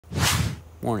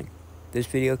Warning, this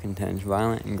video contains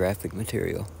violent and graphic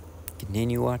material.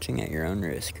 Continue watching at your own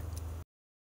risk.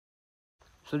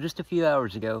 So just a few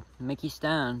hours ago, Mickey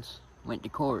Steins went to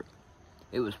court.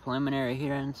 It was preliminary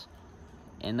hearings,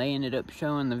 and they ended up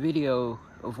showing the video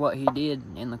of what he did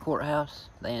in the courthouse.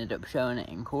 They ended up showing it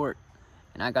in court,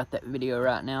 and I got that video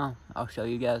right now. I'll show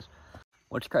you guys.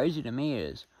 What's crazy to me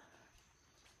is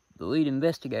the lead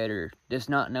investigator does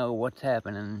not know what's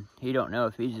happening. He don't know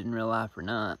if he's in real life or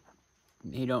not.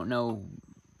 He don't know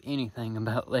anything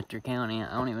about Letcher County.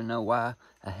 I don't even know why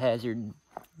a hazard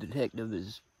detective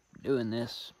is doing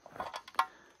this.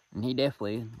 And he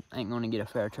definitely ain't going to get a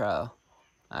fair trial.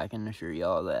 I can assure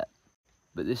y'all that.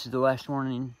 But this is the last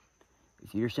warning.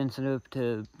 If you're sensitive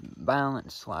to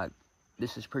violence, like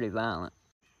this is pretty violent,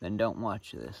 then don't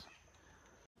watch this.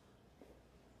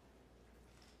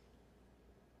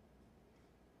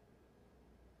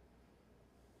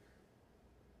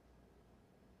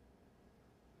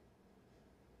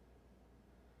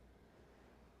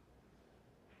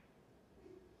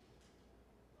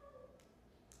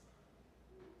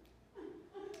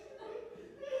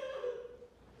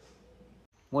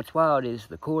 What's wild is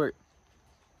the court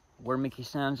where Mickey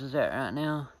Steins is at right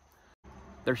now.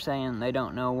 They're saying they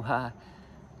don't know why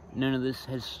none of this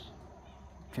has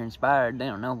transpired. They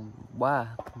don't know why,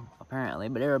 apparently,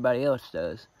 but everybody else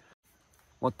does.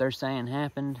 What they're saying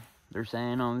happened, they're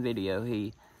saying on video.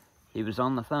 He was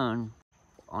on the phone,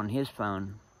 on his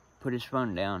phone, put his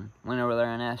phone down, went over there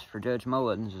and asked for Judge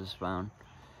Mullins' phone,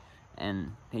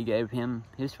 and he gave him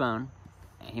his phone.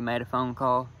 He made a phone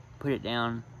call, put it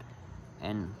down,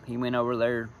 and he went over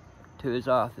there to his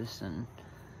office, and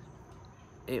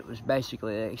it was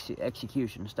basically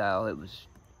execution style. It was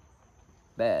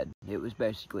bad. It was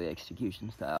basically execution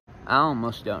style. I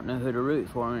almost don't know who to root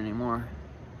for anymore,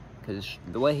 because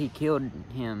the way he killed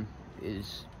him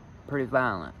is pretty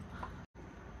violent.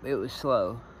 It was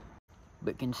slow,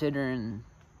 but considering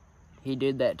he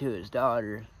did that to his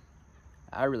daughter,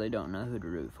 I really don't know who to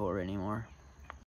root for anymore.